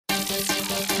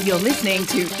You're listening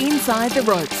to Inside the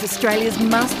Ropes, Australia's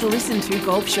must-listen-to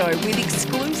golf show with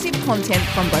exclusive content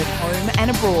from both home and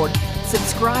abroad.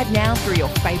 Subscribe now through your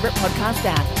favourite podcast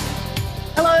app.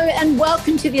 Hello and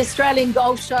welcome to the Australian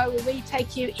Golf Show, where we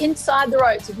take you inside the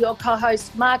ropes with your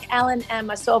co-host Mark Allen and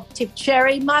myself, Tiff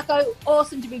Cherry. Marco,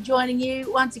 awesome to be joining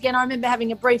you once again. I remember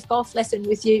having a brief golf lesson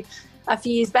with you a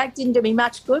few years back. Didn't do me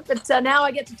much good, but now I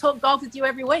get to talk golf with you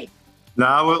every week.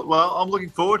 No, well, I'm looking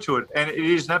forward to it. And it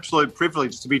is an absolute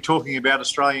privilege to be talking about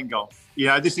Australian golf. You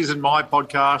know, this isn't my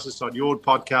podcast. It's not your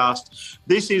podcast.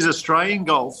 This is Australian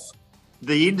golf,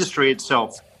 the industry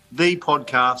itself, the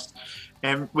podcast.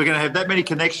 And we're going to have that many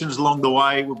connections along the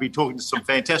way. We'll be talking to some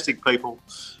fantastic people.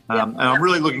 And I'm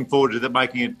really looking forward to that,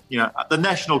 making it, you know, the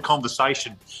national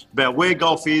conversation about where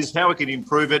golf is, how we can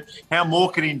improve it, how more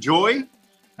can enjoy.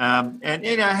 And,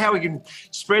 you know, how we can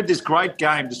spread this great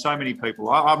game to so many people.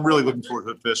 I'm really looking forward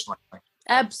to it personally.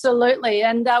 Absolutely.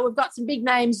 And we've got some big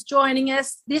names joining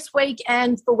us this week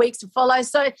and for weeks to follow.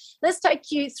 So let's take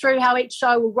you through how each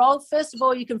show will roll. First of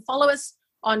all, you can follow us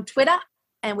on Twitter,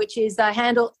 and which is the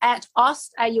handle at AUST,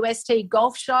 A-U-S-T,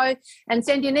 Golf Show, and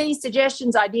send in any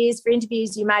suggestions, ideas for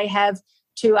interviews you may have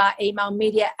to our email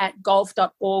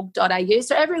media@golf.org.au.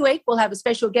 So every week we'll have a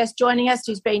special guest joining us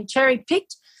who's been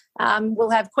cherry-picked.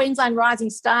 We'll have Queensland rising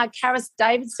star Karis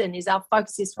Davidson is our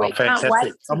focus this week. Fantastic. Can't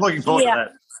wait. I'm looking forward to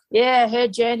that. Yeah, her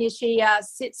journey as she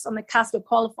sits on the cusp of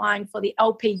qualifying for the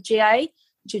LPGA,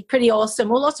 which is pretty awesome.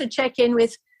 We'll also check in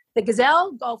with the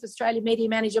Gazelle, Golf Australia media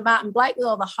manager Martin Blake, with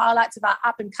all the highlights of our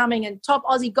up-and-coming and top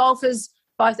Aussie golfers,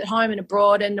 both at home and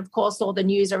abroad, and, of course, all the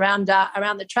news around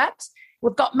the traps.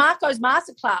 We've got Marco's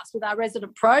masterclass with our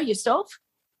resident pro, yourself.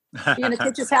 You're going to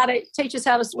teach us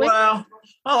how to swing. Well,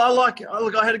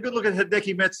 I had a good look at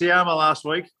Hideki Matsuyama last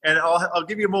week, and I'll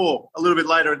give you more a little bit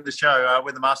later in the show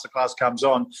when the masterclass comes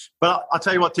on. But I'll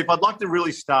tell you what, Tiff, I'd like to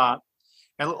really start,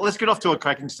 and let's get off to a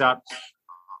cracking start.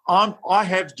 I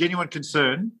have genuine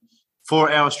concern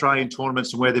for our Australian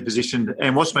tournaments and where they're positioned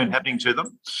and what's been happening to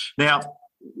them. Now,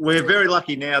 we're very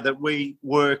lucky now that we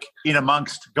work in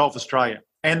amongst Golf Australia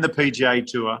and the PGA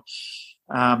Tour.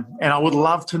 And I would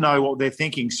love to know what they're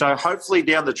thinking. So hopefully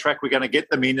down the track we're going to get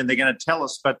them in and they're going to tell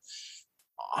us. But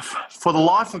for the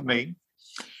life of me,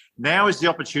 now is the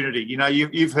opportunity. You know,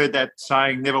 you've heard that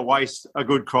saying, never waste a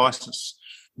good crisis.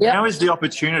 Yep. Now is the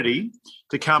opportunity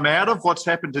to come out of what's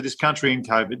happened to this country in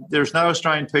COVID. There's no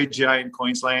Australian PGA in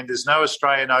Queensland. There's no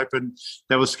Australian Open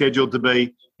that was scheduled to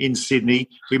be in Sydney.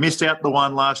 We missed out the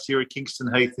one last year at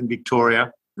Kingston Heath in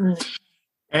Victoria. Mm.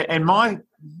 And my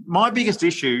biggest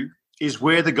issue is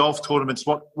where the golf tournaments,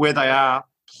 where they are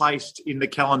placed in the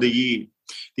calendar year.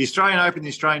 The Australian Open, the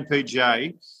Australian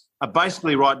PGA are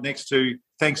basically right next to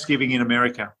Thanksgiving in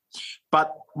America.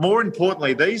 But more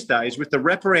importantly, these days, with the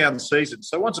wraparound season,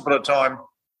 so once upon a time,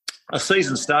 a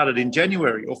season started in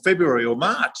January or February or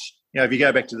March. You know, if you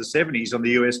go back to the 70s on the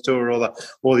US tour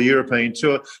or the European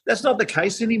tour, that's not the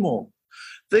case anymore.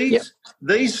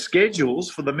 These schedules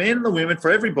for the men and the women,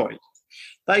 for everybody,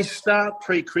 they start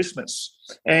pre-Christmas.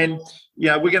 And, you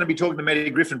know, we're going to be talking to Matty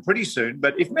Griffin pretty soon,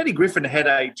 but if Matty Griffin had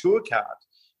a tour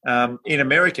card in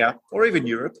America or even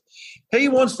Europe, he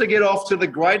wants to get off to the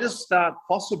greatest start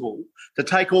possible to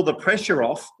take all the pressure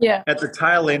off at the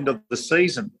tail end of the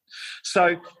season.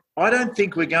 So I don't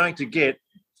think we're going to get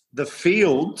the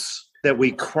fields that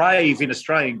we crave in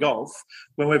Australian golf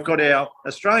when we've got our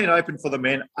Australian Open for the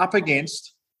men up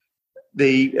against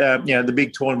the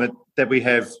big tournament that we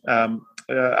have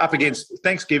up against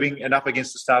Thanksgiving and up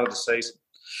against the start of the season.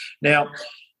 Now,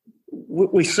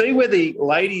 we see where the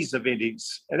ladies' event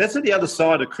is, and that's at the other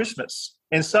side of Christmas,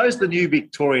 and so is the new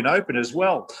Victorian Open as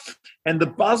well. And the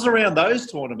buzz around those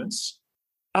tournaments,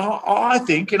 I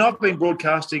think, and I've been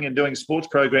broadcasting and doing sports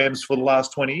programs for the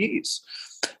last 20 years,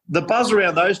 the buzz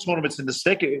around those tournaments in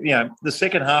the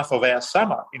second half of our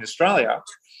summer in Australia,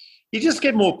 you just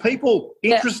get more people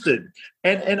interested.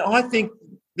 And I think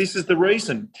this is the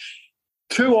reason.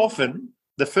 Too often,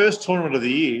 the first tournament of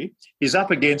the year is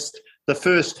up against the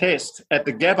first test at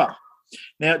the Gabba.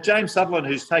 Now, James Sutherland,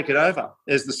 who's taken over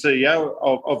as the CEO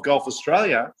of Golf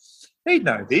Australia, he'd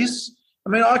know this. I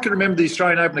mean, I can remember the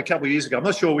Australian Open a couple of years ago. I'm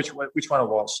not sure which one it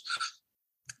was.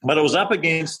 But it was up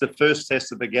against the first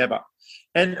test at the Gabba.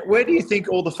 And where do you think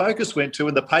all the focus went to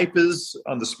in the papers,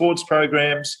 on the sports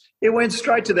programs? It went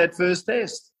straight to that first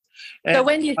test. And so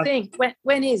when do you think,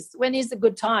 when is a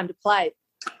good time to play?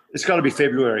 It's got to be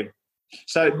February.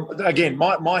 So, again,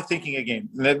 my thinking again,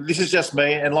 this is just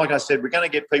me, and like I said, we're going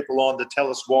to get people on to tell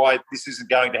us why this isn't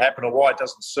going to happen or why it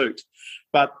doesn't suit.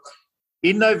 But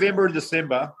in November and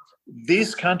December,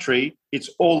 this country, it's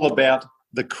all about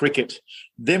the cricket.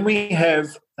 Then we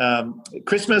have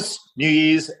Christmas, New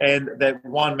Year's, and that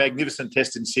one magnificent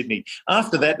test in Sydney.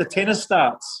 After that, the tennis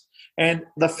starts. And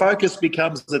the focus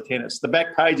becomes the tennis. The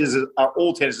back pages are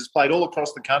all tennis. It's played all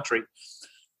across the country.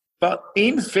 But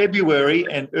in February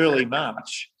and early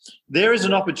March, there is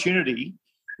an opportunity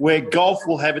where golf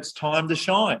will have its time to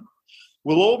shine.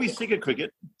 We'll all be sick of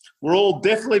cricket. We'll all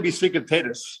definitely be sick of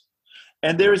tennis.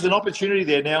 And there is an opportunity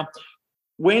there. Now,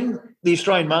 when the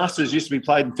Australian Masters used to be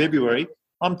played in February,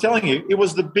 I'm telling you, it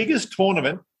was the biggest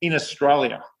tournament in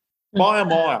Australia by a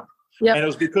mile. Yep. And it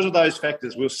was because of those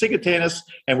factors. We were sick of tennis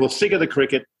and we were sick of the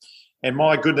cricket. And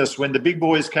my goodness, when the big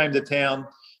boys came to town,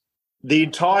 the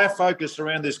entire focus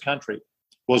around this country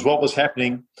was what was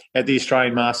happening at the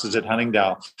Australian Masters at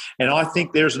Huntingdale. And I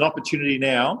think there's an opportunity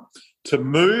now to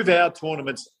move our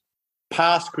tournaments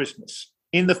past Christmas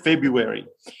into February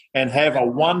and have a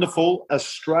wonderful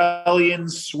Australian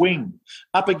swing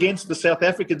up against the South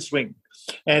African swing.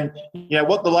 And, you know,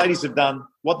 what the ladies have done,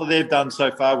 what they've done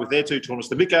so far with their two tournaments,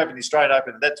 the Vic Open and the Australian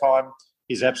Open at that time,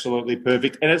 is absolutely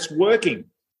perfect, and it's working.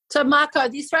 So, Marco,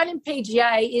 the Australian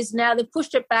PGA is now, they've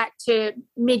pushed it back to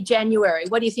mid-January.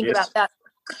 What do you think about that?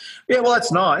 Yeah, well,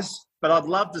 that's nice, but I'd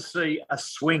love to see a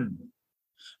swing.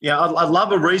 Yeah, I'd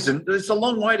love a reason. It's a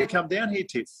long way to come down here,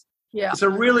 Tiff. Yeah. It's a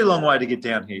really long way to get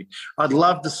down here. I'd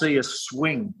love to see a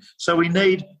swing. So we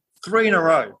need 3 in a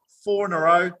row, 4 in a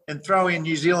row, and throw in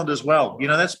New Zealand as well. You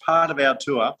know, that's part of our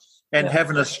tour. And have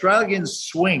an Australian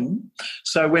swing.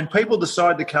 So when people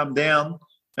decide to come down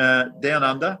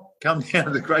under, come down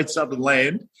to the Great Southern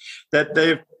Land, that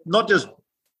they're not just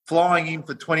flying in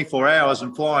for 24 hours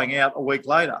and flying out a week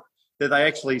later, that they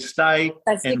actually stay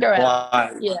and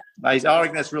play. Yeah. I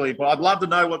think that's really important. I'd love to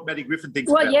know what Maddie Griffin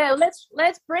thinks about it. Well, yeah,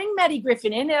 let's bring Maddie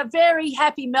Griffin in, a very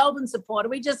happy Melbourne supporter.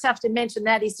 We just have to mention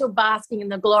that he's still basking in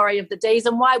the glory of the D's,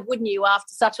 and why wouldn't you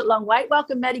after such a long wait?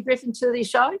 Welcome, Maddie Griffin, to the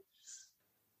show.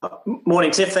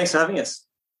 Morning, Tiff. Thanks for having us.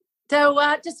 So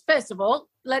just first of all,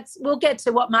 we'll get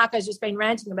to what Marco's just been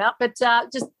ranting about, but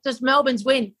just Melbourne's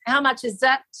win. How much is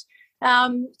that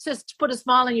just to put a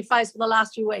smile on your face for the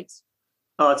last few weeks?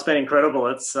 Oh, it's been incredible.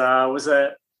 It's was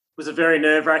a very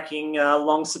nerve-wracking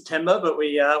long September, but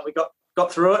we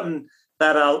got through it, and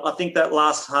that I think that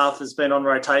last half has been on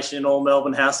rotation in all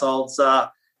Melbourne households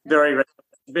very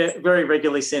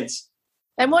regularly since.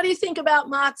 And what do you think about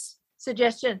Mark's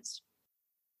suggestions?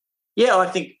 Yeah,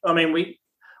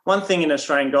 one thing in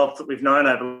Australian golf that we've known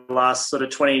over the last sort of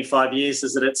 25 years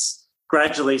is that it's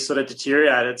gradually sort of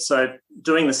deteriorated. So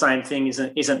doing the same thing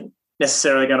isn't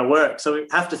necessarily going to work. So we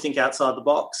have to think outside the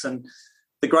box. And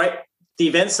the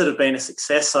events that have been a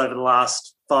success over the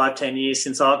last 5-10 years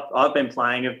since I've been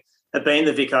playing have been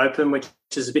the Vic Open, which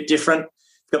is a bit different.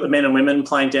 We've got the men and women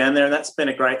playing down there, and that's been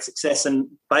a great success. And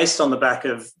based on the back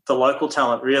of the local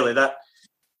talent, really, that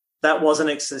wasn't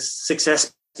a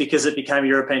success because it became a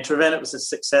European Tour event. It was a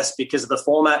success because of the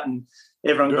format and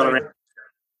everyone got around.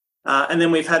 And then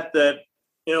we've had the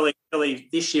early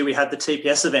this year, we had the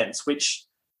TPS events, which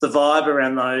the vibe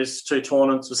around those two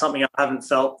tournaments was something I haven't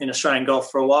felt in Australian golf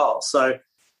for a while. So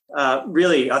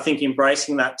really, I think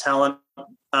embracing that talent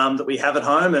that we have at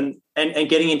home and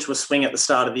getting into a swing at the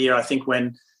start of the year, I think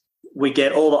when we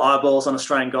get all the eyeballs on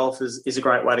Australian golf is a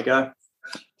great way to go.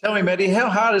 Tell me, Maddie, how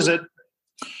hard is it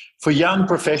for young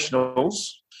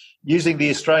professionals using the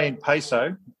Australian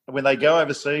peso when they go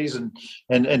overseas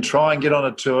and try and get on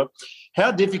a tour?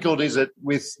 How difficult is it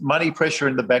with money pressure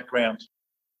in the background?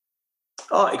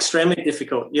 Oh, extremely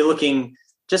difficult. You're looking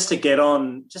just to get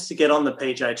on the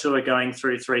PGA Tour, going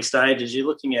through 3 stages. You're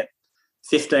looking at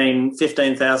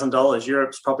 $15,000.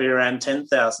 Europe's probably around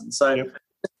 $10,000. So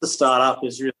the start up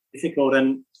is really difficult.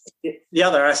 And the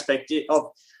other aspect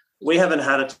of we haven't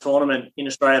had a tournament in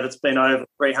Australia that's been over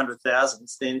 300,000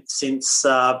 since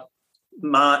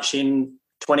March in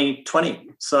 2020.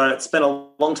 So it's been a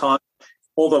long time.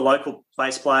 All the local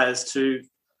base players to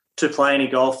play any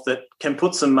golf that can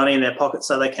put some money in their pocket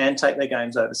so they can take their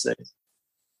games overseas.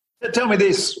 Tell me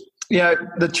this,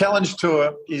 the Challenge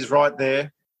Tour is right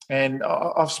there, and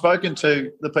I've spoken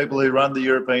to the people who run the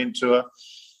European Tour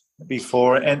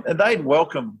before, and they'd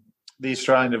welcome the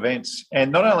Australian events,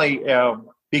 and not only our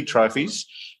big trophies,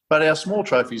 but our small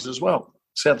trophies as well.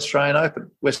 South Australian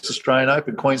Open, West Australian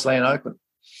Open, Queensland Open.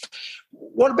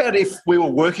 What about if we were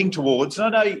working towards,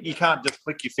 and I know you can't just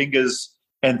click your fingers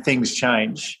and things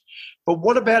change, but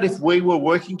what about if we were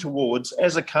working towards,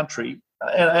 as a country,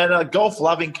 and a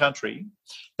golf-loving country,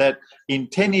 that in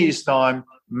 10 years' time,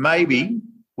 maybe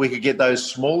we could get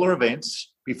those smaller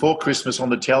events before Christmas on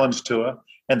the Challenge Tour,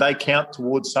 and they count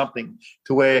towards something,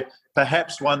 to where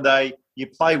perhaps one day you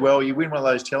play well, you win one of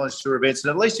those Challenge Tour events,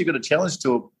 and at least you've got a Challenge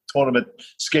Tour tournament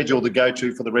schedule to go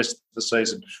to for the rest of the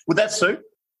season. Would that suit?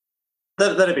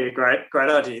 That'd be a great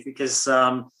idea, because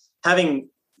having,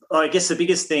 I guess, the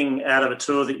biggest thing out of a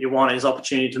tour that you want is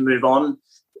opportunity to move on.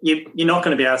 You're not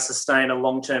going to be able to sustain a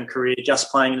long-term career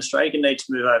just playing in Australia. You need to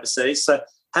move overseas. So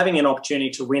having an opportunity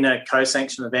to win a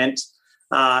co-sanctioned event,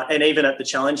 and even at the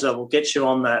challenge level, gets you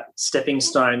on that stepping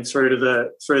stone through to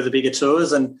the bigger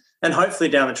tours, and hopefully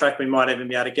down the track we might even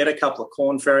be able to get a couple of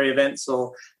Corn Ferry events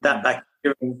or that back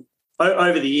here.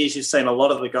 Over the years, you've seen a lot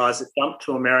of the guys that jumped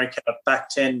to America back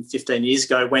 10, 15 years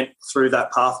ago went through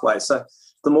that pathway. So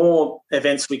the more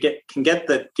events we can get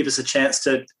that give us a chance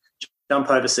to jump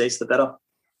overseas, the better.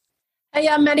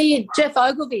 Hey, Matty, Jeff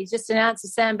Ogilvy just announced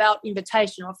the Sandbelt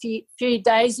Invitational a few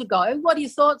days ago. What are your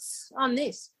thoughts on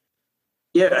this?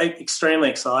 Yeah,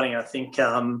 extremely exciting. I think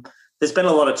there's been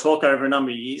a lot of talk over a number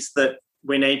of years that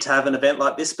we need to have an event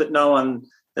like this, but no one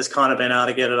has kind of been able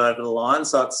to get it over the line.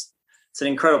 So it's an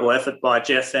incredible effort by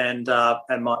Jeff and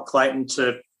Mike Clayton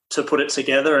to put it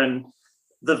together. And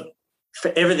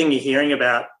for everything you're hearing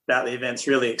about the event's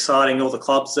really exciting. All the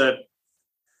clubs are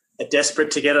desperate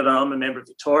to get it. I'm a member of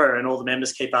Victoria, and all the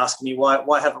members keep asking me why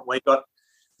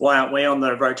aren't we on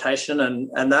the rotation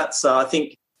and that. So I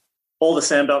think all the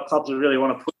Sandbelt clubs will really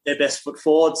want to put their best foot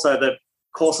forward, so the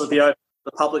courses will be open,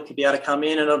 the public could be able to come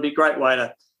in, and it'll be a great way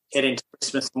to head into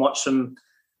Christmas and watch some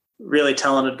really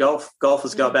talented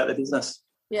golfers go about their business.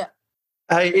 Yeah.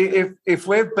 Hey, if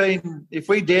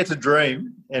we dare to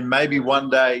dream, and maybe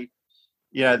one day,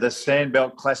 the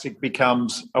Sandbelt Classic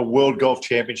becomes a World Golf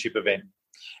Championship event,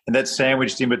 and that's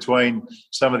sandwiched in between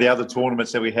some of the other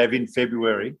tournaments that we have in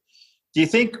February, do you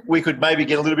think we could maybe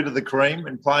get a little bit of the cream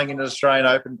and playing in an Australian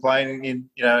Open, playing in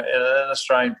an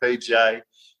Australian PGA,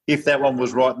 if that one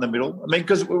was right in the middle? I mean,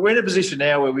 because we're in a position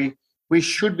now where we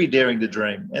should be daring to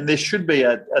dream, and there should be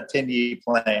a 10-year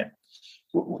plan.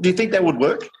 Do you think that would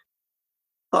work?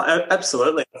 Oh,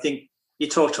 absolutely. I think you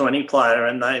talk to any player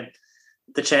and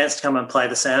the chance to come and play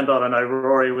the Sandbelt. I know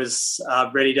Rory was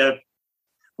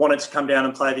wanted to come down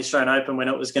and play the Australian Open when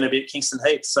it was going to be at Kingston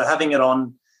Heath. So having it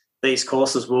on these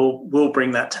courses will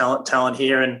bring that talent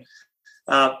here, and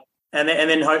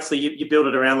then hopefully you build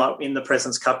it around, like in the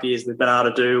President's Cup years we've been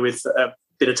able to do, with a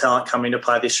bit of talent coming to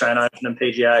play the Australian Open and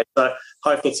PGA. So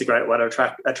hopefully it's a great way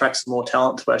to attract some more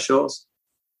talent to our shores.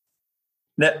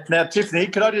 Now, Tiffany,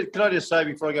 could I just say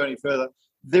before I go any further,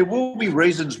 there will be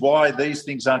reasons why these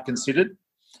things aren't considered.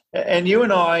 And you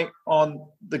and I on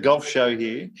the golf show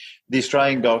here, the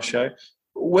Australian Golf Show,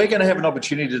 we're going to have an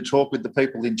opportunity to talk with the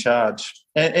people in charge,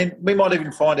 and we might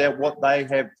even find out what they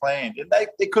have planned. And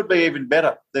it could be even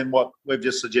better than what we've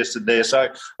just suggested there. So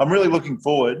I'm really looking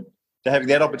forward to having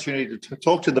that opportunity to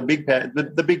talk to the big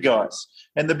guys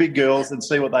and the big girls and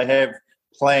see what they have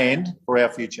planned for our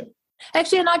future.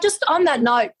 Actually, and I just on that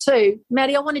note too,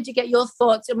 Matty, I wanted to get your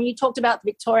thoughts. I mean, you talked about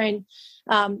the Victorian,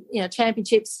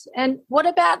 championships, and what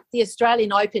about the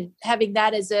Australian Open, having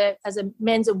that as a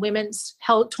men's and women's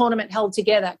tournament held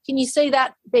together? Can you see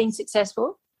that being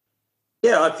successful?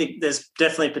 Yeah, I think there's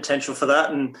definitely potential for that,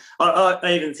 and I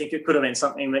even think it could have been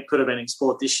something that could have been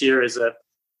explored this year as a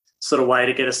sort of way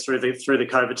to get us through the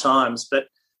COVID times. But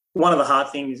one of the hard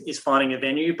things is finding a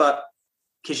venue, but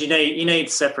because you need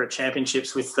separate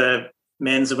championships with the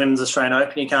men's and women's Australian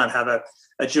Open. You can't have a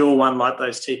dual one like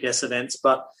those TPS events,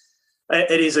 but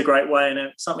it is a great way, and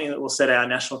it's something that will set our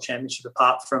national championship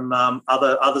apart from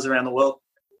others around the world.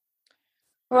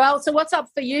 Well, so what's up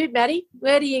for you, Matty?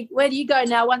 Where do you go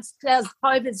now once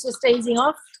COVID's just easing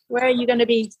off? Where are you going to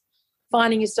be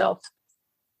finding yourself?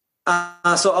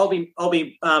 So I'll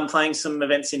be playing some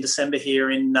events in December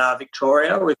here in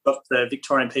Victoria. We've got the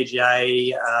Victorian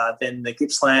PGA, then the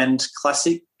Gippsland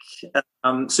Classic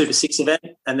Super 6 event,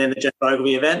 and then the Jeff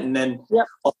Ogilvy event, and then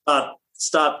I'll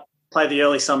start play the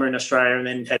early summer in Australia, and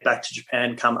then head back to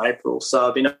Japan come April. So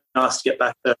it'd be nice to get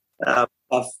back to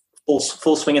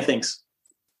full swing of things.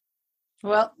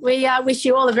 Well, we wish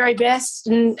you all the very best,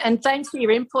 and thanks for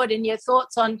your input and your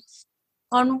thoughts on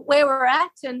where we're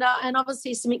at, and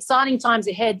obviously some exciting times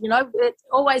ahead. You know,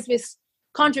 always with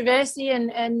controversy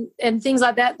and things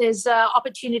like that, there's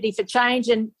opportunity for change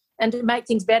and to make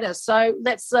things better. So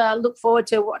let's look forward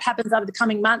to what happens over the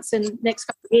coming months and next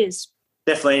couple of years.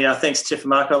 Definitely. Thanks, Tiff and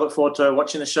Mark. I look forward to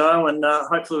watching the show, and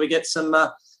hopefully we get some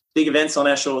big events on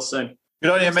our shores soon.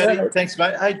 Good on you, Matty. Thanks,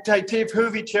 mate. Hey, Tiff, who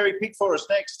have you cherry-picked for us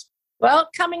next? Well,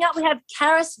 coming up, we have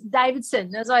Karis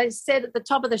Davidson. As I said at the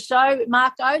top of the show,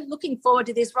 Marco, looking forward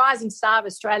to this rising star of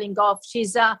Australian golf.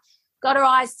 She's got her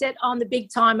eyes set on the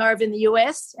big time over in the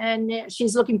US, and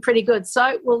she's looking pretty good.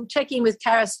 So we'll check in with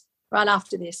Karis right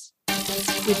after this.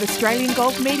 With Australian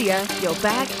Golf Media, you're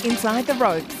back inside the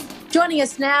ropes. Joining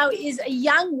us now is a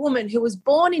young woman who was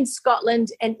born in Scotland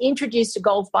and introduced to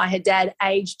golf by her dad,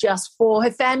 aged just 4.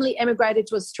 Her family emigrated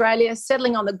to Australia,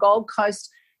 settling on the Gold Coast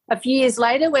a few years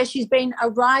later, where she's been a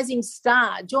rising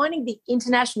star, joining the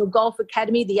International Golf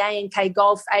Academy, the ANK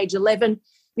Golf, age 11,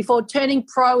 before turning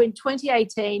pro in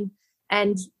 2018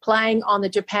 and playing on the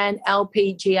Japan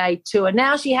LPGA Tour.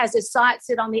 Now she has her sights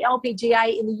set on the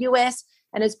LPGA in the US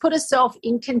and has put herself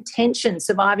in contention,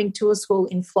 surviving tour school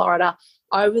in Florida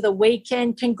over the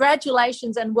weekend.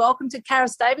 Congratulations and welcome to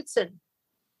Karis Davidson.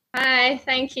 Hi,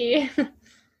 thank you.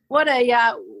 What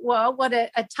a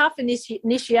tough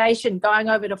initiation going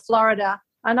over to Florida.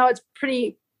 I know it's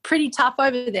pretty tough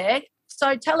over there.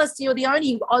 So tell us, you're the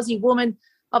only Aussie woman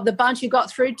of the bunch who got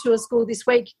through tour school this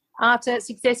week after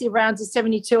successive rounds of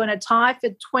 72 and a tie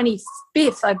for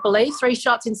 25th, I believe, 3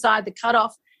 shots inside the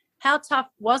cutoff. How tough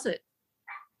was it?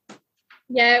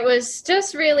 Yeah, it was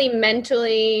just really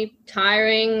mentally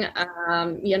tiring.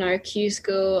 Q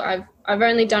school. I've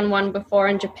only done one before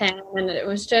in Japan, and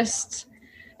it's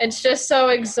just so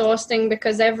exhausting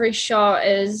because every shot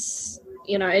is,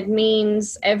 it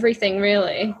means everything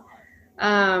really.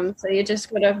 So you just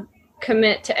got to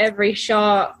commit to every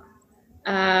shot,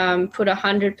 put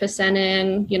 100%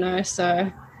 in. So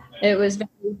it was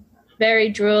very, very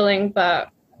drooling, but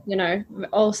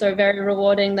also very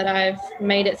rewarding that I've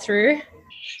made it through.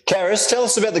 Karis, tell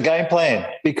us about the game plan,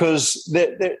 because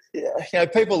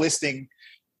people listening,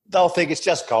 they'll think it's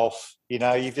just golf.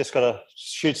 You've just got to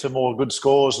shoot some more good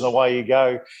scores and away you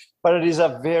go. But it is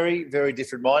a very, very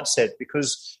different mindset,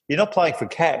 because you're not playing for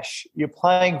cash. You're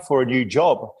playing for a new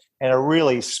job, and a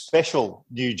really special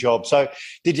new job. So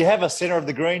did you have a centre of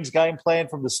the greens game plan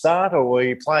from the start, or were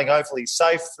you playing hopefully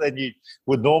safe than you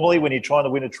would normally when you're trying to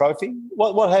win a trophy?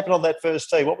 What happened on that first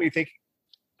tee? What were you thinking?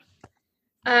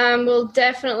 Well,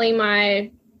 definitely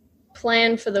my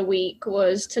plan for the week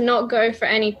was to not go for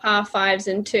any par 5s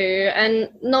in 2, and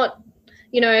not,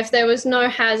 if there was no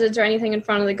hazards or anything in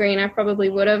front of the green, I probably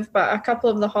would have. But a couple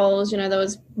of the holes, there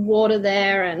was water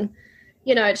there, and,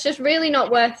 it's just really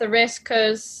not worth the risk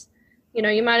because,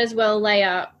 you might as well lay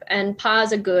up, and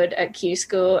pars are good at Q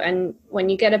school. And when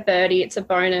you get a birdie, it's a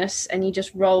bonus and you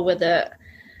just roll with it.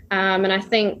 And I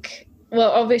think, well,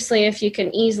 obviously if you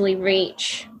can easily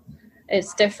reach,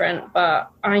 it's different,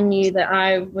 but I knew that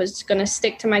I was going to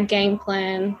stick to my game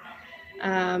plan,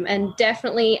 and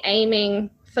definitely aiming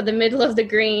for the middle of the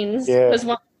greens was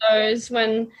one of those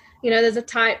when, there's a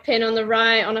tight pin on the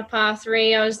right on a par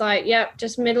 3. I was like, yep,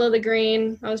 just middle of the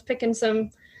green. I was picking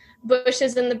some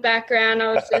bushes in the background.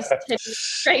 I was just hitting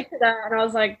straight to that, and I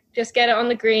was like, just get it on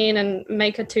the green and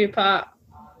make a 2-putt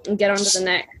and get onto the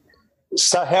next.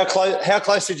 So how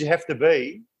close did you have to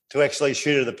be to actually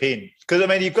shoot at the pin?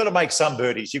 Because, you've got to make some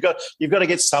birdies. You've got to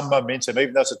get some momentum,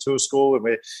 even though it's a tour school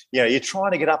and you're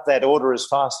trying to get up that order as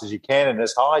fast as you can and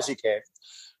as high as you can.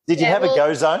 Did you have a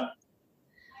go zone?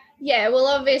 Yeah, well,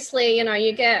 obviously,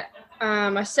 you get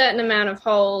a certain amount of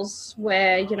holes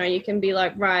where, you can be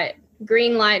like, right,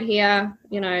 green light here,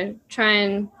 try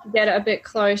and get it a bit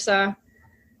closer.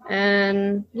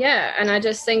 And, and I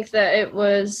just think that it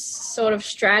was sort of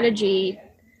strategy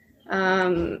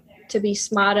to be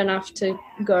smart enough to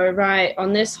go, right,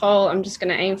 on this hole, I'm just going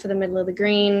to aim for the middle of the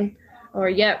green, or,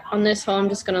 on this hole, I'm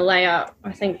just going to lay up.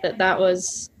 I think that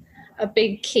was a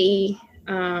big key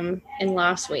in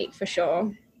last week for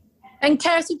sure. And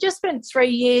Karis, you just spent 3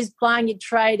 years plying your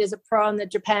trade as a pro on the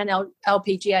Japan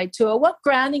LPGA Tour. What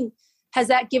grounding has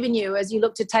that given you as you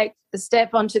look to take the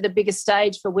step onto the biggest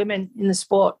stage for women in the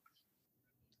sport?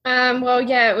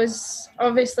 It was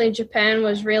obviously Japan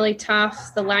was really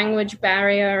tough, the language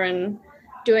barrier and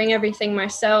doing everything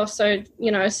myself. So,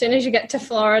 as soon as you get to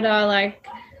Florida, like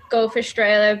Golf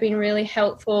Australia have been really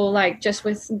helpful, like just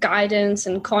with guidance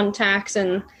and contacts,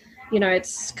 and,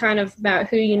 it's kind of about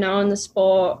who you know in the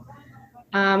sport.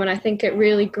 And I think it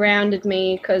really grounded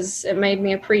me because it made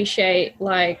me appreciate,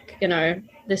 like,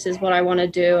 this is what I want to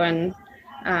do, and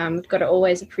got to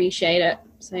always appreciate it.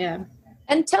 So, yeah.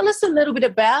 And tell us a little bit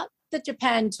about the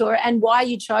Japan Tour and why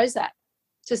you chose that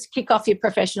to kick off your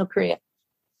professional career.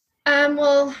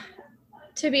 Well,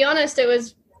 to be honest, it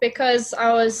was because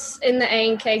I was in the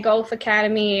ANK Golf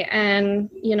Academy, and,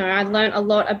 I learned a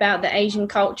lot about the Asian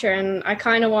culture, and I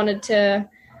kind of wanted to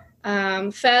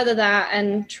further that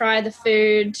and try the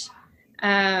food,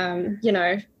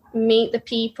 meet the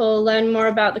people, learn more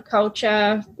about the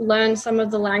culture, learn some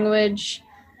of the language.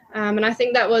 And I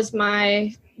think that was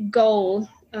my goal.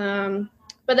 But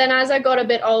then as I got a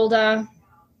bit older,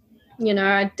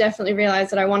 I definitely realized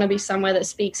that I want to be somewhere that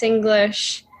speaks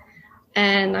English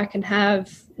and I can have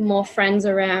more friends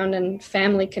around and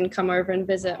family can come over and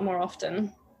visit more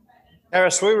often.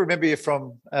 Harris, we remember you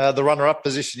from the runner-up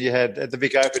position you had at the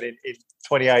Vic Open in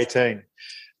 2018.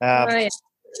 Yeah.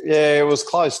 Yeah, it was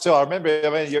close too. I remember. I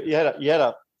mean, you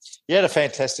had a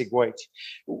fantastic week.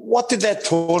 What did that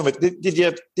tournament? Did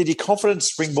your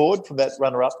confidence springboard from that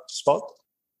runner-up spot?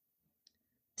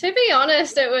 To be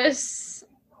honest, it was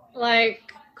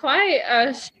like quite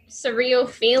a surreal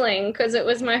feeling because it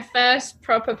was my first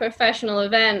proper professional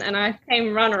event, and I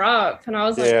came runner-up, and I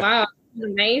was like, wow, this is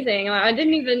amazing. Like, I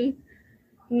didn't even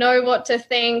know what to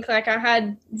think. Like, I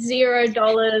had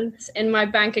 $0 in my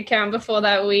bank account before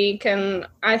that week, and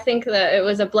I think that it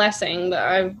was a blessing that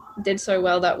I did so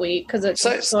well that week because it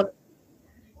sort of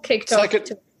kicked off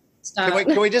to start.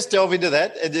 Can we just delve into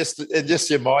that and just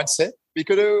your mindset?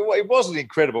 Because it was an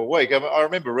incredible week. I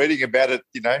remember reading about it,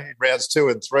 in rounds 2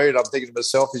 and 3, and I'm thinking to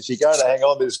myself, is she going to hang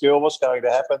on to this girl? What's going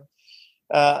to happen?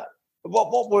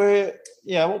 What were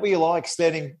you like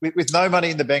standing with no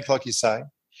money in the bank, like you say?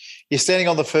 You're standing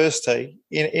on the first tee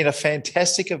in a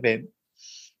fantastic event.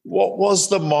 What was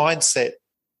the mindset,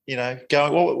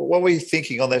 going? What were you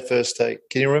thinking on that first tee?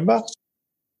 Can you remember?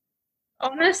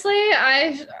 Honestly,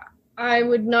 I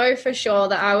would know for sure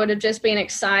that I would have just been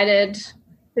excited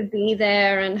to be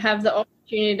there and have the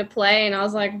opportunity to play. And I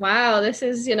was like, wow, this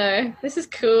is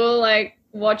cool. Like,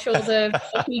 watch all the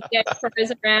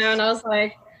pros around. I was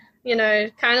like,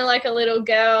 kind of like a little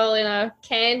girl in a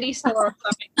candy store or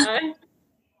something,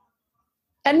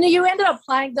 And you ended up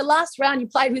playing the last round. You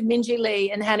played with Minjee Lee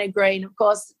and Hannah Green, of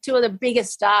course, two of the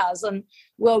biggest stars on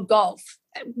world golf.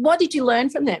 What did you learn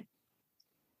from them?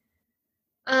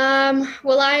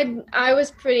 Well, I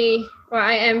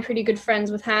am pretty good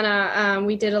friends with Hannah.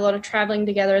 We did a lot of traveling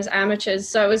together as amateurs,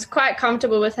 so I was quite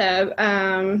comfortable with her.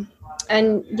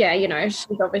 And yeah,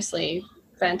 she's obviously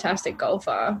a fantastic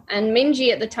golfer. And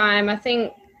Minjee at the time, I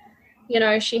think,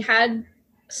 she had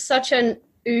such an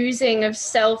oozing of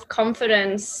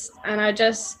self-confidence, and I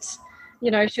just,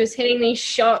 she was hitting these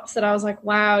shots that I was like,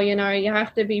 wow, you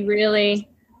have to be really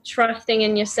trusting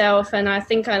in yourself. And I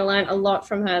think I learned a lot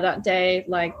from her that day.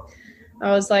 Like,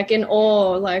 I was like in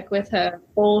awe, like with her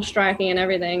ball striking and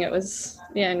everything. It was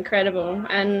incredible.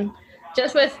 And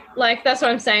just with, like, that's what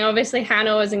I'm saying, obviously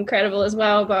Hannah was incredible as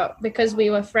well, but because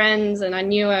we were friends and I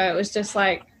knew her, it was just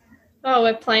like, oh,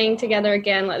 we're playing together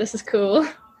again, like, this is cool.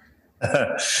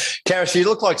 Karis, you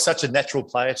look like such a natural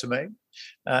player to me.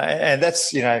 And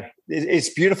that's, it's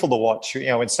beautiful to watch,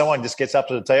 when someone just gets up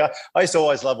to the tee. I used to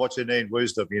always love watching Ian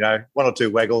Woosnam, 1 or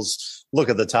 2 waggles, look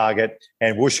at the target,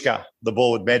 and whooshka, the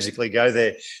ball would magically go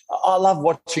there. I love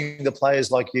watching the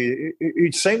players like you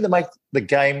who seem to make the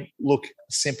game look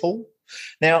simple.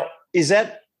 Now, is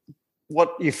that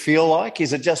what you feel like?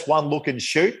 Is it just one look and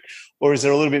shoot, or is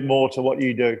there a little bit more to what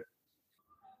you do?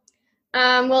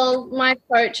 Well, my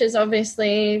coach is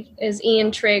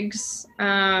Ian Triggs,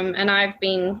 and I've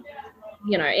been,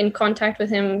 in contact with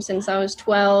him since I was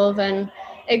 12, and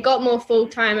it got more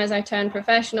full-time as I turned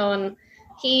professional, and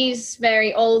he's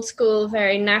very old school,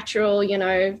 very natural,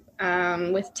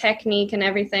 with technique and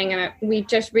everything, and we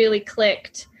just really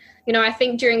clicked. I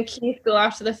think during key school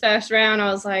after the first round,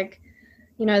 I was like,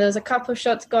 there was a couple of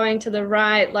shots going to the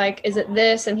right, like, is it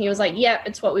this? And he was like, yep,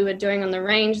 it's what we were doing on the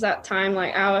range that time,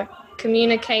 like our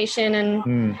communication,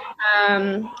 and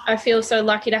I feel so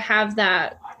lucky to have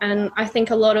that, and I think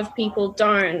a lot of people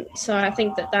don't, so I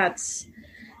think that's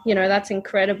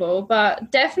incredible.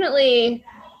 But definitely,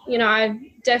 I've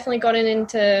definitely gotten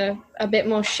into a bit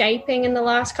more shaping in the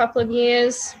last couple of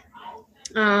years.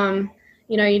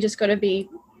 You just got to be,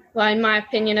 well, in my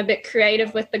opinion, a bit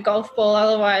creative with the golf ball,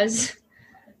 otherwise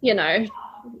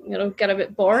it'll get a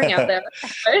bit boring out there.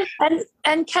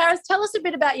 And Karis, tell us a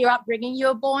bit about your upbringing. You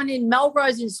were born in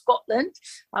Melrose in Scotland.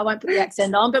 I won't put the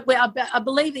accent on, but I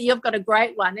believe that you've got a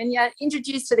great one. And you're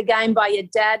introduced to the game by your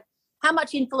dad. How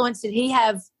much influence did he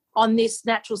have on this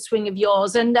natural swing of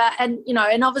yours? And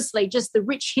obviously just the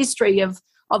rich history of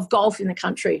golf in the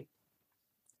country.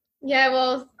 Yeah,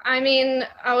 well, I mean,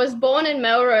 I was born in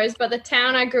Melrose, but the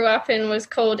town I grew up in was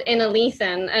called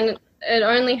Innerleithen, and it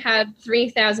only had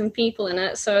 3,000 people in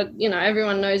it, so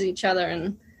everyone knows each other.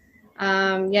 And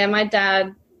my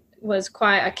dad was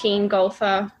quite a keen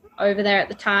golfer over there at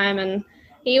the time, and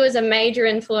he was a major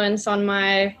influence on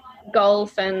my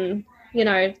golf. And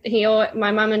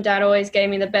my mum and dad always gave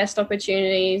me the best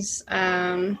opportunities.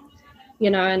 And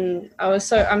I'm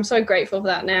so grateful for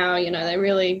that now. They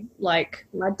really, like,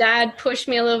 my dad pushed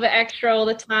me a little bit extra all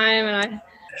the time, and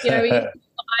we used to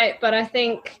fight, but I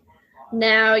think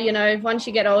now, once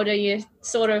you get older, you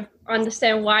sort of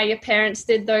understand why your parents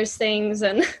did those things,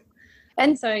 and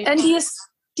do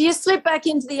you slip back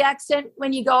into the accent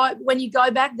when you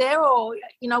go back there, or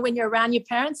when you're around your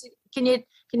parents? Can you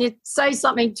Can you say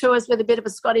something to us with a bit of a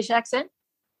Scottish accent?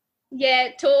 Yeah,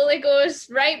 it totally goes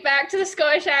right back to the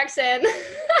Scottish accent.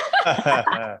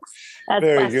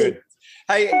 Very good.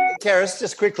 Hey, Karis,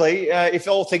 just quickly, if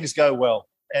all things go well,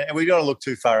 and we don't look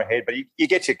too far ahead, but you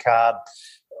get your card,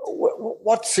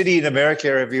 what city in America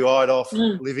have you eyed off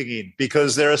living in?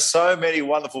 Because there are so many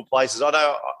wonderful places. I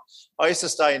know I used to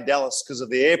stay in Dallas because of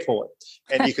the airport,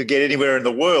 and you could get anywhere in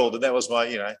the world, and that was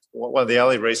my, one of the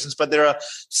only reasons. But there are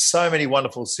so many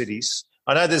wonderful cities.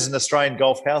 I know there's an Australian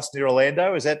golf house near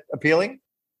Orlando. Is that appealing?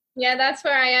 Yeah, that's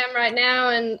where I am right now,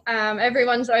 and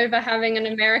everyone's over having an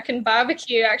American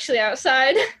barbecue actually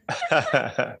outside.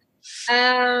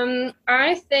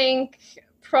 I think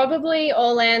probably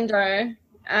Orlando.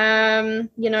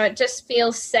 It just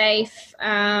feels safe,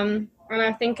 and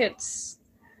I think it's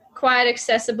quite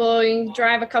accessible. You can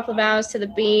drive a couple of hours to the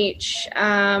beach,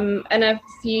 and a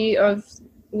few of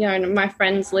my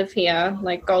friends live here,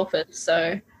 like golfers.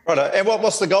 So, right. And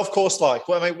what's the golf course like?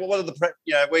 Well, I mean, what are the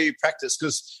where you practice?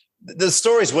 Because the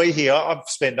stories we hear, I've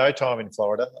spent no time in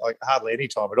Florida, like hardly any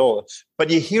time at all. But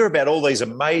you hear about all these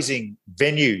amazing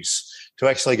venues to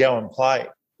actually go and play.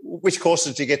 Which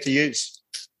courses do you get to use?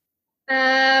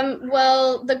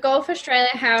 Well, the Golf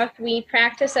Australia House, we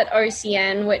practice at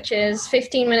OCN, which is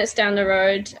 15 minutes down the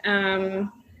road.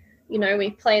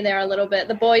 We play there a little bit.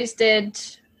 The boys did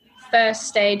first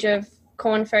stage of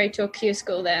Corn Ferry Tour Q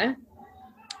School there.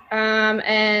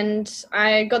 And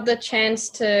I got the chance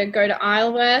to go to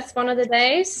Isleworth one of the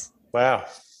days. Wow.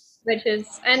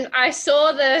 And I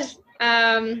saw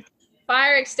the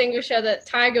fire extinguisher that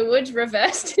Tiger Woods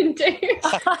reversed into. See,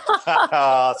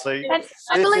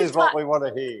 this is what we want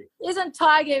to hear.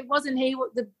 Wasn't he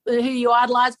who you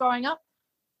idolised growing up?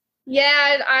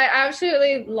 Yeah, I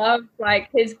absolutely loved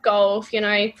his golf.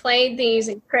 He played these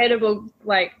incredible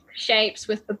shapes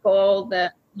with the ball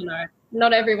that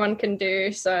not everyone can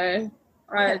do. So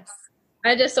I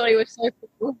just thought he was so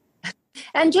cool.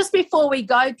 And just before we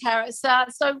go, Karis,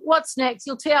 so what's next?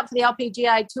 You'll tee up for the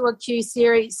LPGA Tour Q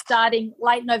Series starting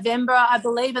late November, I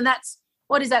believe, and that's,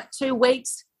 2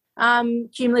 weeks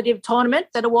cumulative tournament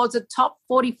that awards a top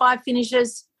 45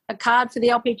 finishers a card for the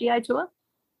LPGA Tour?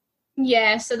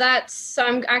 Yeah, so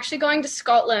I'm actually going to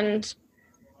Scotland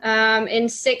in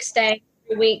 6 days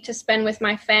a week to spend with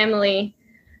my family.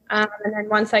 And then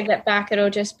once I get back, it'll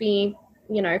just be,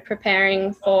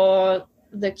 preparing for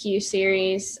the Q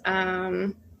Series.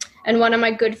 And one of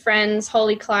my good friends,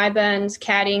 Holly Clyburn's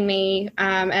caddying me.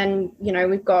 And,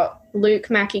 we've got Luke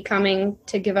Mackey coming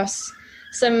to give us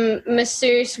some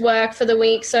masseuse work for the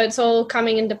week. So it's all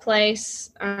coming into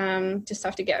place. Just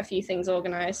have to get a few things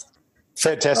organised.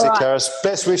 Fantastic, right. Karis.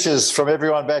 Best wishes from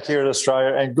everyone back here in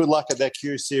Australia, and good luck at that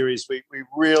Q Series. We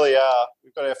really are.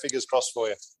 We've got our fingers crossed for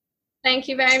you. Thank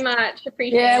you very much.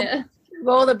 Appreciate it.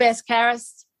 All the best,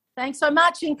 Karis. Thanks so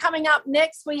much. And coming up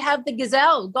next, we have the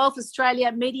Gazelle, Golf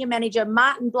Australia Media Manager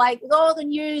Martin Blake, with all the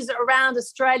news around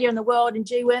Australia and the world. And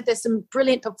gee, weren't there some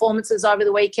brilliant performances over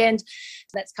the weekend? So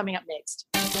that's coming up next.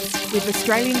 With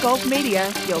Australian Golf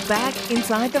Media, you're back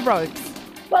inside the ropes.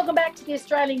 Welcome back to the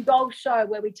Australian Golf Show,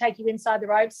 where we take you inside the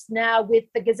ropes now with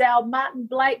the Gazelle, Martin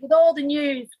Blake, with all the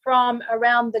news from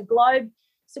around the globe.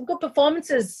 Some good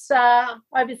performances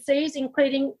overseas,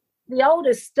 including the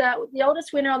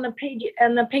oldest winner on the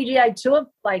PGA Tour,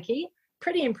 Blakey.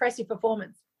 Pretty impressive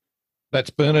performance. That's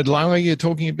Bernard Langer you're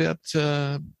talking about,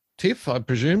 Tiff, I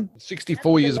presume. 64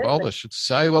 Absolutely. Years old, I should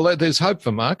say. Well, there's hope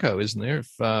for Marco, isn't there,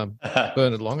 if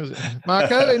Bernard Langer...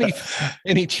 Marco,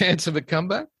 any chance of a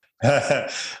comeback?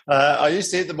 I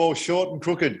used to hit the ball short and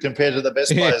crooked compared to the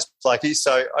best players, Blakey,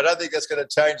 so I don't think that's going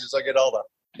to change as I get older.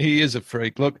 He is a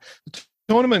freak. Look,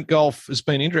 tournament golf has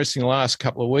been interesting the last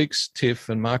couple of weeks, Tiff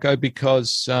and Marco,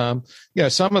 because some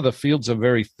of the fields are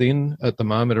very thin at the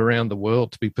moment around the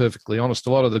world, to be perfectly honest.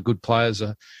 A lot of the good players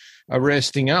are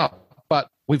resting up. But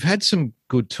we've had some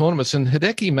good tournaments, and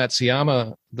Hideki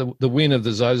Matsuyama, the win of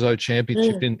the Zozo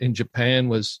Championship in Japan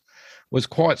was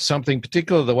quite something,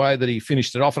 particularly the way that he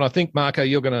finished it off. And I think, Marco,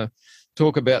 you're going to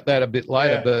talk about that a bit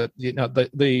later. Yeah.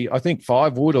 But I think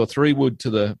 5 wood or 3 wood to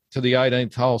the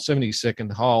 18th hole,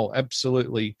 72nd hole,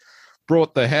 absolutely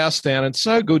brought the house down. It's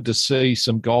so good to see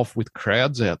some golf with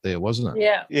crowds out there, wasn't it?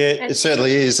 Yeah, it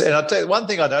certainly is. And I'll tell you one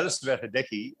thing I noticed about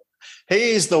Hideki,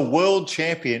 he is the world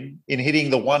champion in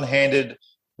hitting the one-handed,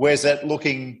 where's it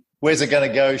going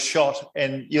to go shot,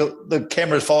 and the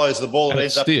camera follows the ball and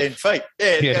ends up 10 feet.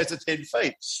 Yeah, it goes to 10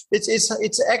 feet.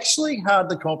 It's actually hard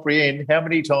to comprehend how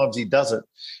many times he does it.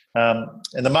 And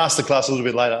the masterclass a little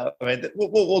bit later. I mean,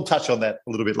 we'll touch on that a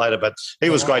little bit later, but he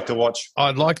was great to watch.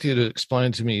 I'd like you to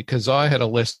explain to me, because I had a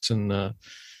lesson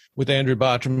with Andrew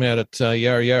Bartram out at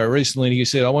Yarra Yarra recently, and he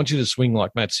said, I want you to swing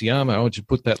like Matsuyama. I want you to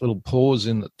put that little pause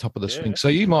in the top of the swing. So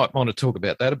you might want to talk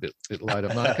about that a bit later,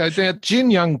 Marco. Now,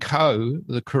 Jin Young Ko,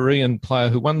 the Korean player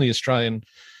who won the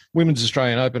Women's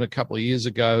Australian Open a couple of years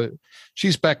ago,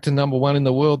 she's back to number one in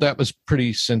the world. That was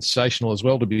pretty sensational as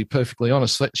well, to be perfectly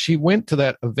honest. She went to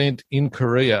that event in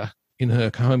Korea, in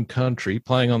her home country,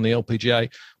 playing on the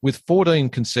LPGA with 14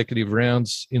 consecutive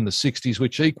rounds in the 60s,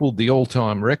 which equaled the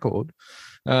all-time record.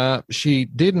 She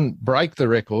didn't break the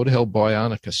record held by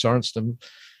Annika Sorenstam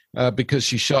because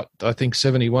she shot, I think,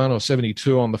 71 or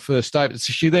 72 on the first day. But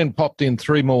she then popped in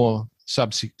 3 more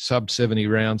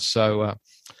sub-70 rounds. So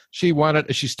she won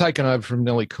it. She's taken over from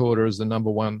Nelly Korda as the number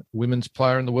one women's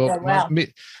player in the world. Oh, wow.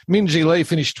 Minjee Lee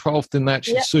finished 12th in that.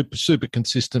 She's super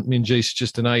consistent. Minjee's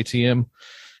just an ATM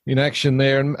in action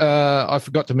there. And I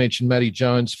forgot to mention Maddie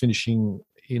Jones finishing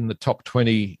in the top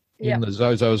 20 in the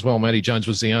Zozo as well. Maddie Jones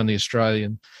was the only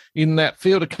Australian in that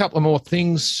field. A couple of more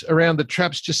things around the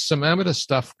traps, just some amateur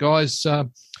stuff, guys.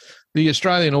 The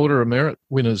Australian Order of Merit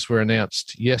winners were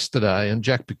announced yesterday, and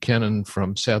Jack Buchanan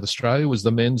from South Australia was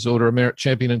the men's Order of Merit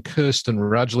champion, and Kirsten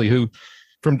Rudgley, who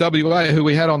from WA, who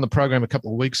we had on the program a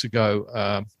couple of weeks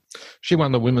ago, she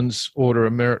won the women's Order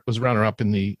of Merit, was runner-up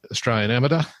in the Australian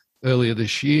Amateur earlier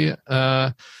this year.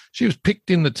 She was picked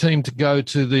in the team to go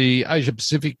to the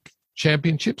Asia-Pacific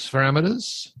Championships for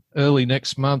amateurs early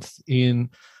next month in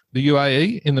the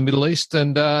UAE in the Middle East,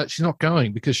 and she's not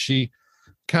going because she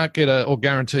can't get or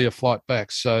guarantee a flight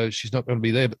back, so she's not going to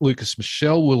be there. But Lucas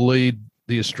Michel will lead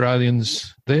the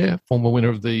Australians there, former winner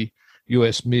of the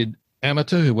US Mid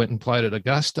Amateur who went and played at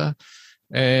Augusta.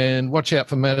 And watch out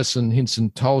for Madison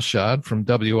Hinson-Tolshard from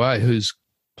WA, who's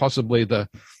possibly the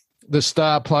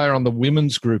star player on the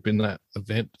women's group in that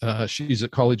event. She's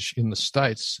at college in the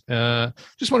States.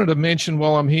 Just wanted to mention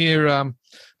while I'm here,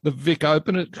 the Vic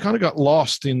Open, it kind of got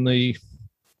lost in the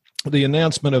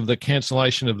announcement of the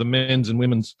cancellation of the men's and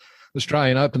women's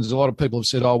Australian Opens. A lot of people have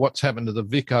said, what's happened to the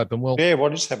Vic Open? Well,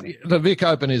 what is happening? The Vic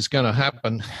Open is going to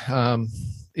happen.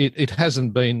 It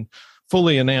hasn't been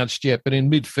fully announced yet, but in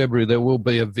mid-February there will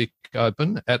be a Vic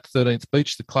Open at 13th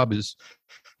Beach. The club is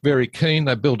very keen.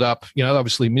 They build up,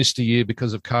 obviously missed a year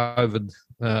because of COVID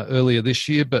earlier this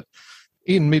year, but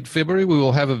in mid-February we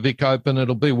will have a Vic Open.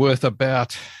 It'll be worth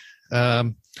about,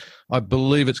 I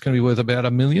believe it's going to be worth about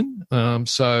 $1 million.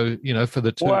 For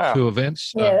the two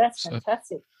events. Yeah, that's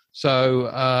fantastic. So,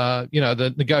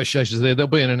 the negotiations there, there'll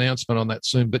be an announcement on that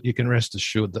soon, but you can rest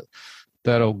assured that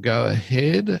that'll go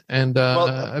ahead. And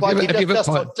Blakey,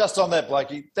 just on that,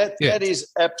 Blakey, that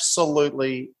is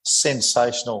absolutely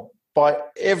sensational by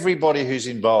everybody who's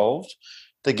involved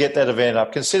to get that event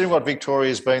up. Considering what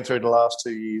Victoria's been through the last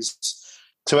 2 years,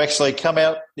 to actually come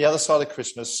out the other side of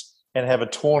Christmas and have a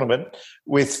tournament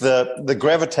with the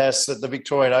gravitas that the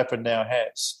Victorian Open now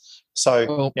has.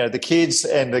 So, the kids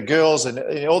and the girls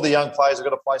and all the young players have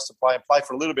got a place to play and play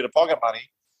for a little bit of pocket money.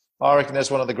 I reckon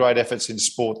that's one of the great efforts in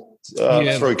sport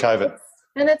through COVID.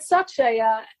 And it's such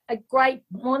a great,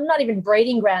 well, not even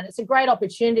breeding ground. It's a great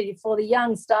opportunity for the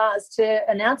young stars to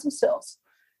announce themselves.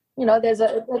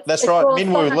 That's right.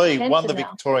 Minwoo Lee won the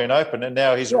Victorian Open, and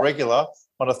now he's a regular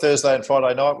on a Thursday and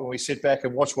Friday night when we sit back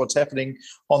and watch what's happening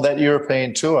on that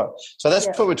European tour. So that's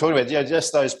what we're talking about.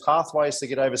 Just those pathways to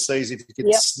get overseas. If you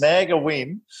can snag a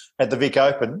win at the Vic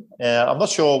Open, I'm not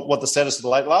sure what the status of the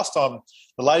last time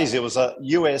the ladies, it was a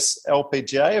US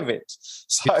LPGA event.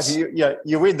 So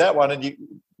you win that one, and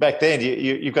back then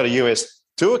you've got a US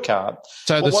tour card.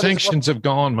 So the sanctions have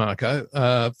gone, Marco,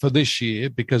 for this year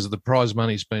because of the prize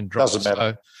money's been dropped. Doesn't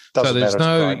matter. So there's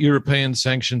no European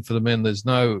sanction for the men. There's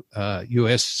no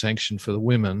US sanction for the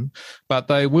women, but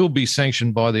they will be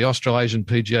sanctioned by the Australasian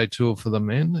PGA Tour for the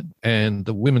men and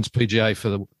the Women's PGA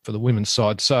for the women's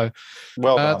side. So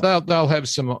they'll have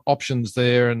some options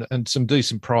there and some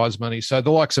decent prize money. So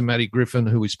the likes of Matty Griffin,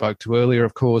 who we spoke to earlier,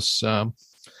 of course,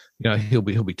 he'll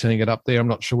be teeing it up there. I'm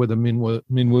not sure whether Minwoo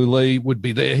Lee would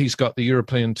be there. He's got the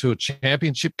European Tour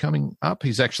Championship coming up.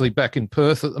 He's actually back in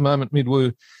Perth at the moment.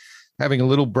 Minwoo having a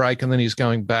little break, and then he's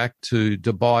going back to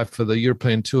Dubai for the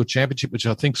European Tour Championship, which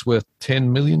I think is worth $10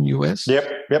 million US.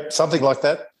 Yep, something like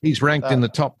that. He's ranked in the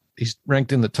top. He's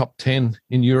ranked in the top 10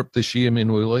 in Europe this year,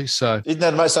 Minwoo Lee. So isn't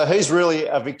that amazing? So he's really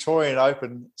a Victorian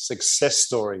Open success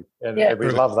story, and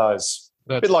we love those.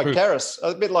 That's a bit like Karis.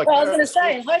 A bit like. Well, I was going to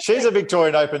say, she's a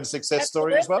Victorian Open success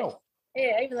story as well.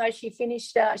 Yeah, even though she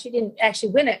finished, she didn't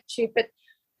actually win it. But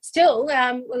still,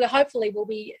 hopefully we'll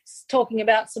be talking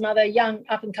about some other young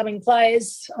up-and-coming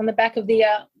players on the back of the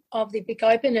Vic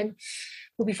Open, and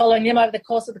we'll be following them over the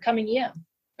course of the coming year.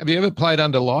 Have you ever played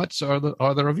under lights,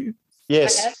 either of you?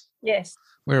 Yes. Yes.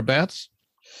 Whereabouts?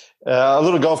 A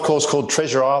little golf course called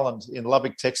Treasure Island in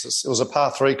Lubbock, Texas. It was a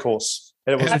par 3 course,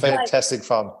 and it was fantastic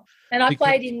fun. And I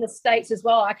played in the States as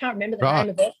well. I can't remember the name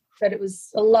of it, but it was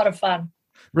a lot of fun.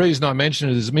 Reason I mention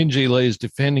it is Minjee Lee is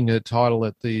defending her title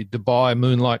at the Dubai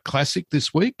Moonlight Classic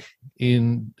this week.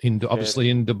 Obviously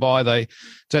in Dubai,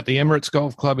 it's at the Emirates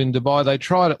Golf Club in Dubai. They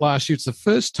tried it last year. It's the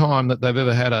first time that they've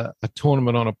ever had a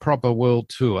tournament on a proper world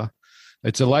tour.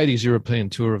 It's a ladies' European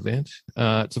Tour event.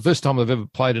 It's the first time they've ever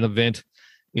played an event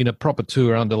in a proper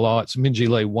tour under lights. Minjee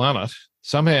Lee won it.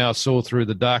 Somehow I saw through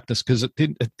the darkness because it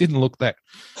didn't look that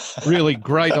really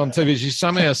great on TV. She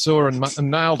somehow saw and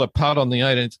nailed a putt on the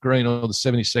 18th green or the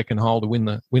 72nd hole to win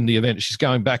the event. She's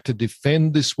going back to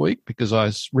defend this week because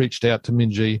I reached out to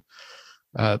Minjee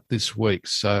this week.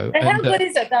 So, and how good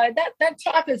is it though? That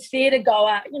type of theatre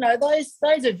goer, those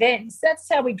events. That's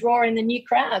how we draw in the new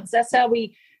crowds. That's how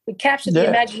we capture the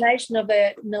imagination of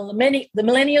the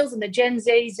millennials and the Gen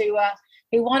Zs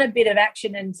who want a bit of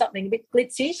action and something a bit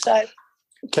glitzy. So,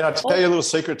 can I tell you a little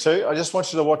secret too? I just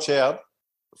want you to watch out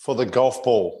for the golf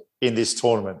ball in this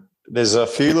tournament. There's a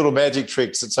few little magic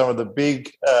tricks that some of the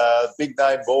big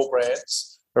name ball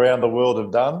brands around the world have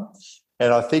done,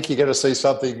 and I think you're going to see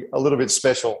something a little bit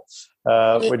special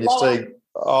when you see.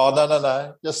 Oh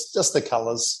no! Just the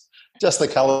colours,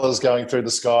 going through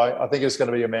the sky. I think it's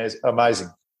going to be amazing.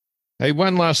 Hey,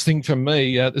 one last thing from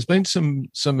me. There's been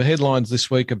some headlines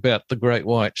this week about the great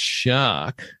white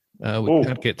shark. We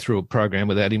can't get through a program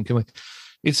without him, can we?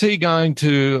 Is he going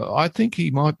to – I think he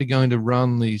might be going to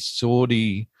run the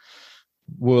Saudi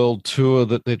World Tour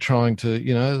that they're trying to,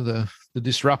 the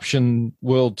Disruption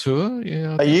World Tour.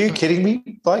 Yeah. Are you kidding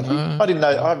me, Blakey? No. I didn't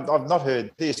know. I've not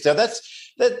heard this. Now,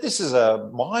 this is a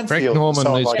minefield. Greg Norman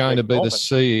is going to be the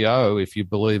CEO, if you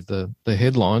believe the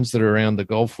headlines that are around the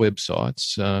golf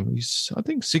websites. He's, I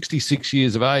think, 66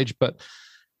 years of age, but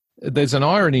there's an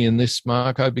irony in this,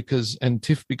 Marco, because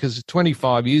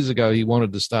 25 years ago he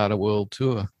wanted to start a world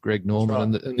tour, Greg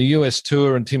Norman, right. and the US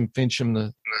Tour and Tim Fincham,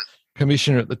 the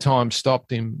commissioner at the time,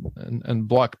 stopped him and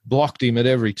blocked him at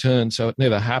every turn, so it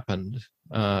never happened.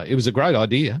 It was a great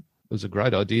idea.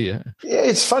 Yeah,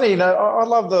 it's funny, I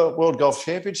love the World Golf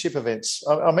Championship events.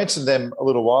 I mentioned them a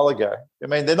little while ago. I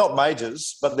mean, they're not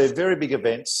majors, but they're very big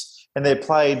events, and they're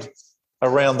played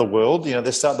around the world.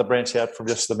 They're starting to branch out from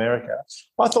just America.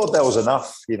 I thought that was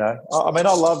enough, I mean,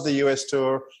 I love the US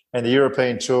Tour and the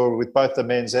European Tour with both the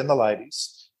men's and the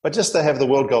ladies, but just to have the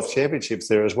World Golf Championships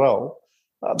there as well,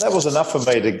 that was enough for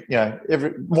me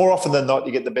to, more often than not,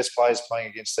 you get the best players playing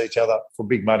against each other for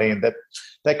big money, and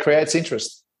that creates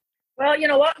interest. Well, you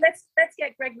know what? Let's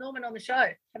get Greg Norman on the show.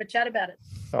 Have a chat about it.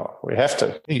 Oh, we have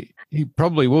to. He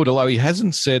probably would, although he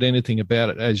hasn't said anything about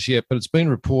it as yet, but it's been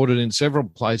reported in several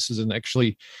places, and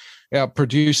actually our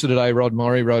producer today, Rod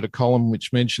Murray, wrote a column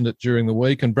which mentioned it during the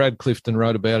week, and Brad Clifton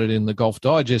wrote about it in the Golf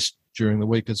Digest during the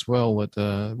week as well,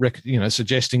 that,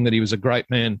 suggesting that he was a great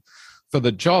man for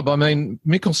the job. I mean,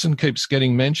 Mickelson keeps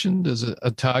getting mentioned as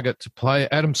a target to play.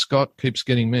 Adam Scott keeps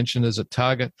getting mentioned as a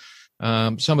target.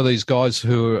 Some of these guys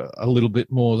who are a little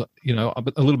bit more, a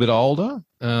little bit older,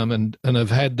 and have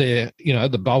had their,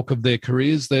 the bulk of their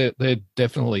careers, they're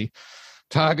definitely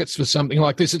targets for something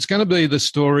like this. It's going to be the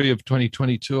story of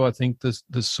 2022. I think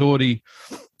the Saudi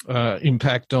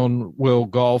impact on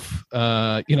world golf.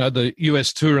 The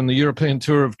US Tour and the European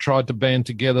Tour have tried to band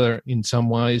together in some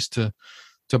ways to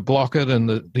block it, and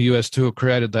the US Tour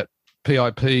created that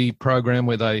PIP program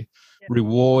where they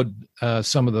reward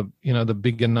some of the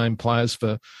bigger name players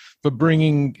for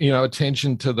bringing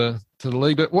attention to the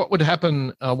league. But what would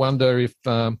happen, I wonder, if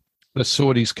the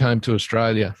Saudis came to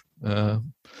Australia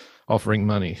offering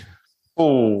money?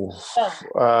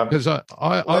 Because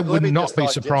I would not be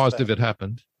surprised if it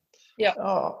happened. Yeah.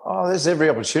 Oh, there's every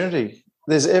opportunity.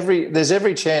 There's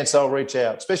every chance they'll reach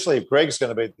out, especially if Greg's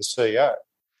going to be the CEO.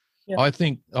 Yeah. I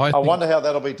think wonder how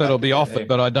that'll be offered,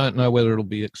 but I don't know whether it'll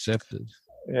be accepted.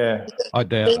 Yeah, I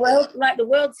doubt. The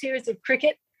World Series of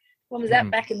Cricket. When was that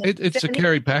back in the? It's 70s? A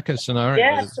Kerry Packer scenario.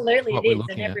 Yeah, absolutely, it is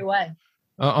in every way.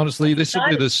 Honestly, this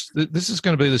is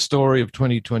going to be the story of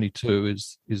 2022.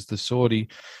 Is the Saudi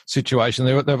situation?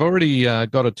 They've already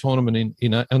got a tournament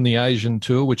in the Asian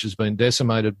Tour, which has been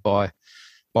decimated by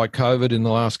COVID in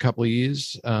the last couple of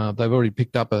years. They've already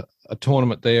picked up a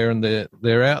tournament there, and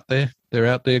they're out there. They're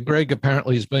out there. Greg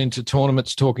apparently has been to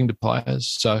tournaments talking to players.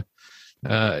 So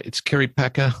it's Kerry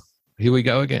Packer. Here we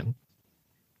go again.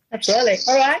 Absolutely.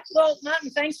 All right. Well, Martin,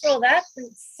 thanks for all that.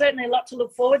 It's certainly a lot to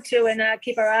look forward to and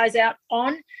keep our eyes out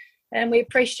on. And we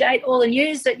appreciate all the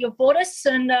news that you've brought us,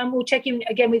 and we'll check in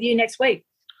again with you next week.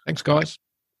 Thanks, guys.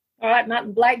 All right,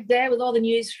 Martin Blake there with all the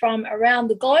news from around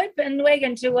the globe. And we're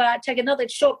going to take another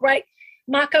short break.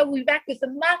 Marco will be back with the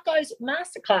Marco's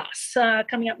Masterclass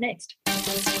coming up next.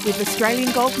 With Australian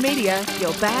Golf Media,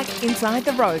 you're back inside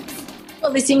the ropes.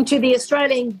 Well, listening to the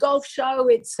Australian Golf Show,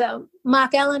 it's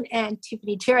Mark Allen and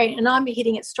Tiffany Terry, and I'm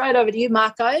hitting it straight over to you,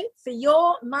 Marco, for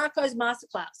your Marco's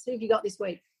Masterclass. Who have you got this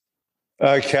week?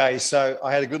 Okay, so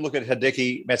I had a good look at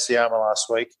Hideki Matsuyama last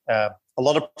week. A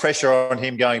lot of pressure on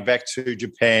him going back to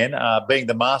Japan, being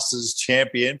the Masters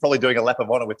champion, probably doing a lap of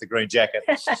honour with the green jacket.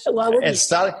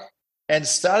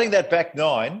 Starting that back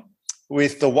nine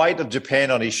with the weight of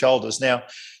Japan on his shoulders. Now,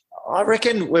 I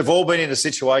reckon we've all been in a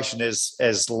situation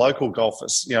as local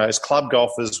golfers, as club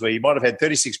golfers, where you might have had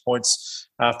 36 points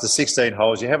after 16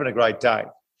 holes. You're having a great day.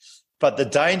 But the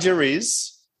danger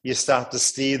is you start to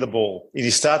steer the ball.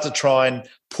 You start to try and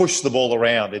push the ball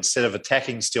around instead of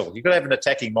attacking still. You've got to have an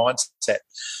attacking mindset.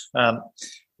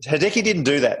 Hideki didn't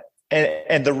do that.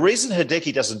 And the reason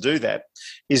Hideki doesn't do that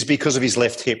is because of his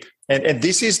left hip. And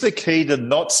this is the key to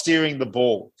not steering the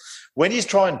ball. When you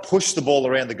try and push the ball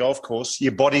around the golf course,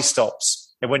 your body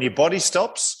stops. And when your body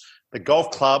stops, the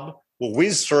golf club will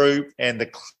whiz through and the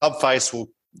club face will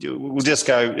just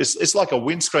go. It's like a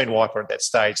windscreen wiper at that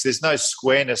stage. There's no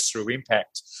squareness through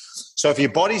impact. So if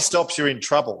your body stops, you're in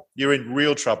trouble. You're in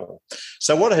real trouble.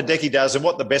 So what Hideki does and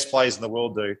what the best players in the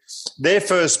world do, their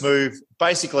first move,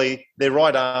 basically their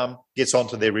right arm gets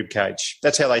onto their rib cage.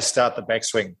 That's how they start the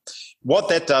backswing. What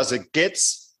that does, it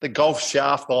gets the golf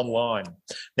shaft online.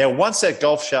 Now, once that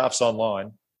golf shaft's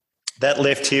online, that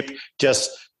left hip just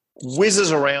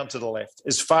whizzes around to the left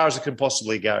as far as it can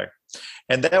possibly go.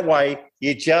 And that way,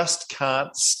 you just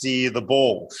can't steer the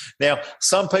ball. Now,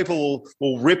 some people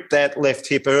will rip that left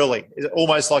hip early,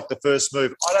 almost like the first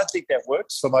move. I don't think that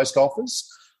works for most golfers.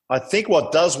 I think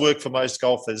what does work for most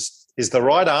golfers is the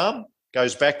right arm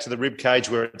goes back to the rib cage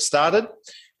where it started,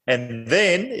 and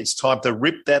then it's time to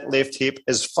rip that left hip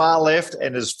as far left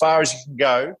and as far as you can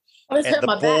go. And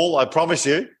the ball, I promise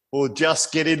you, will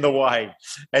just get in the way.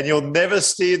 And you'll never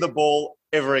steer the ball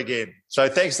ever again. So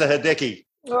thanks to Hideki.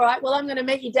 All right. Well, I'm going to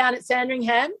meet you down at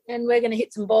Sandringham and we're going to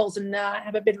hit some balls and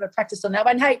have a bit of a practice on that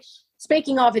one. Hey,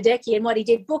 speaking of Hideki and what he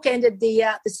did, bookended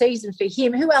the season for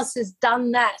him. Who else has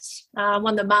done that?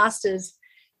 Won the Masters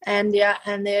and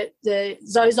the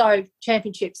Zozo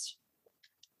Championships?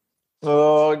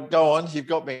 Oh, go on. You've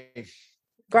got me.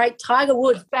 Great Tiger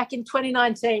Woods back in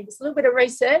 2019. Just a little bit of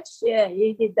research. Yeah,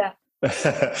 you did that.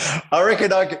 I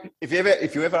reckon if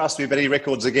you ever ask me about any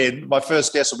records again, my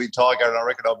first guess will be Tiger, and I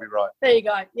reckon I'll be right. There you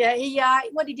go. Yeah,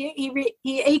 what did he do?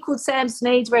 He equalled Sam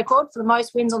Snead's record for the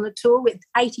most wins on the tour with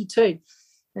 82,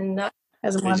 and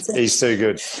hasn't won since. He's too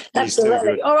good. Absolutely. He's too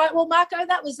good. All right, well, Marco,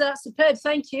 that was superb.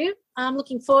 Thank you. I'm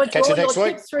looking forward to all your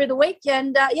tips through the week,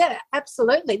 and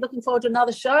absolutely looking forward to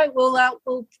another show.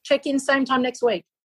 We'll check in same time next week.